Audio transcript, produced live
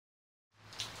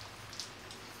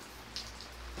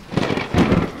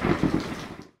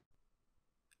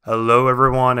Hello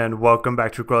everyone and welcome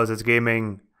back to Truncate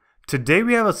Gaming. Today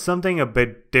we have something a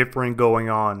bit different going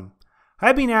on.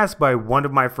 I've been asked by one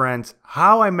of my friends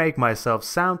how I make myself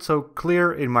sound so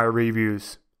clear in my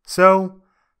reviews. So,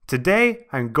 today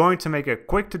I'm going to make a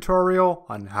quick tutorial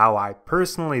on how I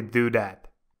personally do that.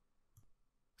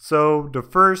 So, the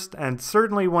first and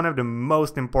certainly one of the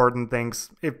most important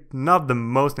things, if not the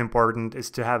most important,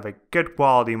 is to have a good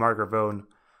quality microphone.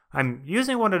 I'm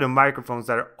using one of the microphones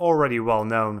that are already well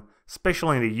known,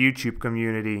 especially in the YouTube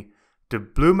community, the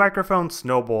Blue microphone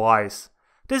Snowball Ice.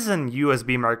 This is a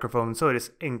USB microphone, so it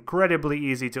is incredibly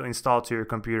easy to install to your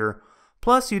computer.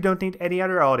 Plus, you don't need any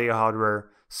other audio hardware,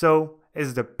 so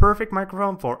it's the perfect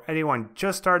microphone for anyone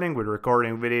just starting with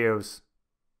recording videos.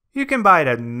 You can buy it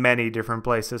at many different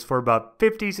places for about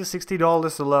 $50 to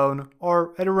 $60 alone,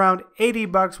 or at around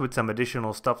 $80 with some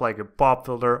additional stuff like a pop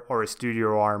filter or a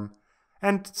studio arm.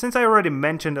 And since I already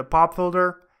mentioned a pop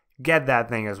filter, get that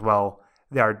thing as well.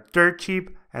 They are dirt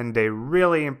cheap and they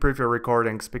really improve your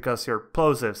recordings because your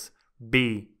plosives,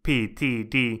 B, P, T,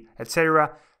 D,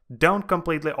 etc. don't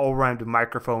completely overrun the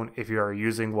microphone if you are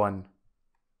using one.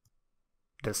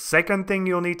 The second thing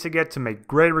you'll need to get to make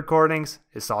great recordings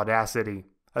is Audacity.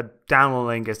 A download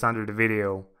link is under the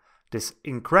video. This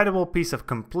incredible piece of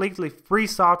completely free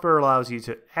software allows you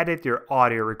to edit your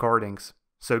audio recordings.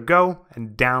 So go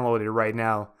and download it right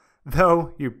now,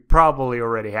 though you probably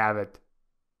already have it.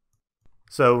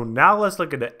 So now let's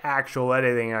look at the actual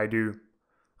editing I do.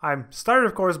 I started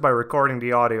of course by recording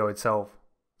the audio itself.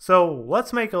 So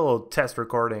let's make a little test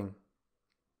recording.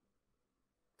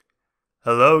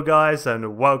 Hello guys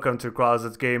and welcome to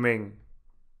Truncate Gaming.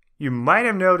 You might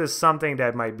have noticed something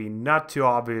that might be not too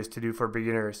obvious to do for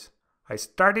beginners. I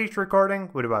start each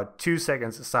recording with about 2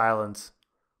 seconds of silence.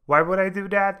 Why would I do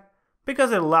that?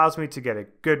 Because it allows me to get a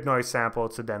good noise sample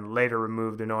to then later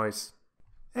remove the noise.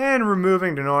 And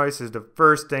removing the noise is the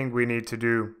first thing we need to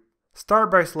do.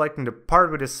 Start by selecting the part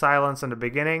with the silence in the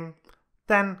beginning,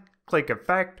 then click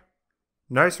Effect,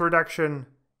 Noise Reduction,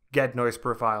 Get Noise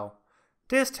Profile.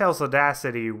 This tells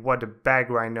Audacity what the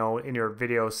background noise in your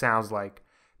video sounds like.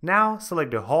 Now select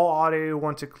the whole audio you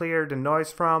want to clear the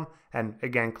noise from and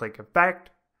again click Effect,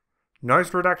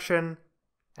 Noise Reduction,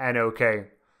 and OK.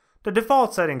 The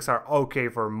default settings are okay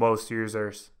for most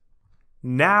users.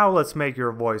 Now let's make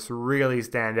your voice really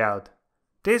stand out.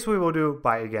 This we will do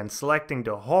by again selecting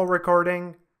the whole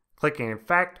recording, clicking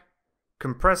Effect,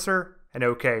 Compressor, and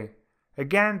OK.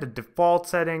 Again, the default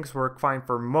settings work fine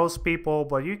for most people,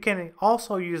 but you can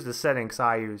also use the settings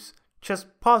I use.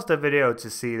 Just pause the video to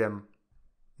see them.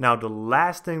 Now the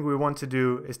last thing we want to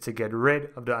do is to get rid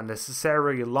of the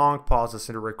unnecessary long pauses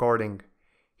in the recording.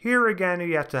 Here again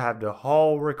you have to have the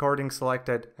whole recording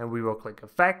selected and we will click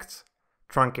Effects,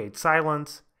 Truncate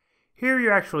Silence. Here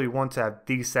you actually want to have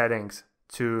these settings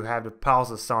to have the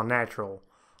pauses sound natural.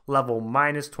 Level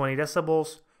 -20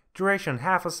 decibels, duration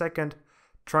half a second,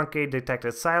 truncate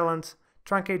detected silence,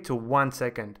 truncate to 1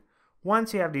 second.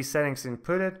 Once you have these settings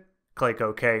inputted, click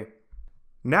OK.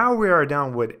 Now we are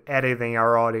done with editing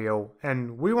our audio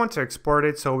and we want to export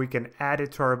it so we can add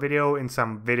it to our video in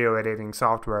some video editing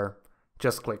software.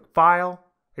 Just click File,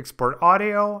 Export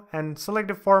Audio, and select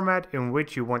the format in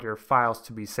which you want your files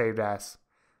to be saved as.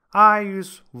 I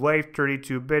use WAV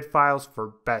 32-bit files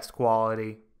for best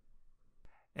quality.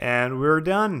 And we're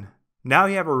done. Now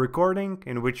you have a recording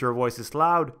in which your voice is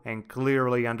loud and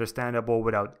clearly understandable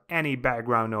without any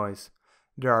background noise.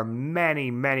 There are many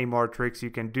more tricks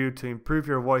you can do to improve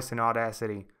your voice in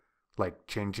Audacity, like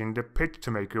changing the pitch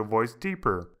to make your voice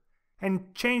deeper,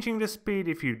 and changing the speed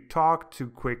if you talk too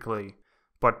quickly.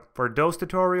 But for those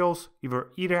tutorials, you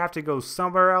either have to go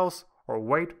somewhere else or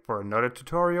wait for another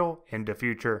tutorial in the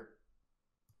future.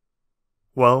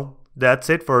 Well, that's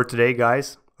it for today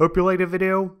guys. Hope you liked the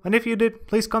video, and if you did,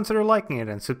 please consider liking it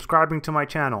and subscribing to my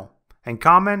channel. And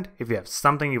comment if you have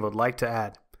something you would like to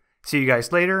add. See you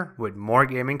guys later with more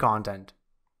gaming content.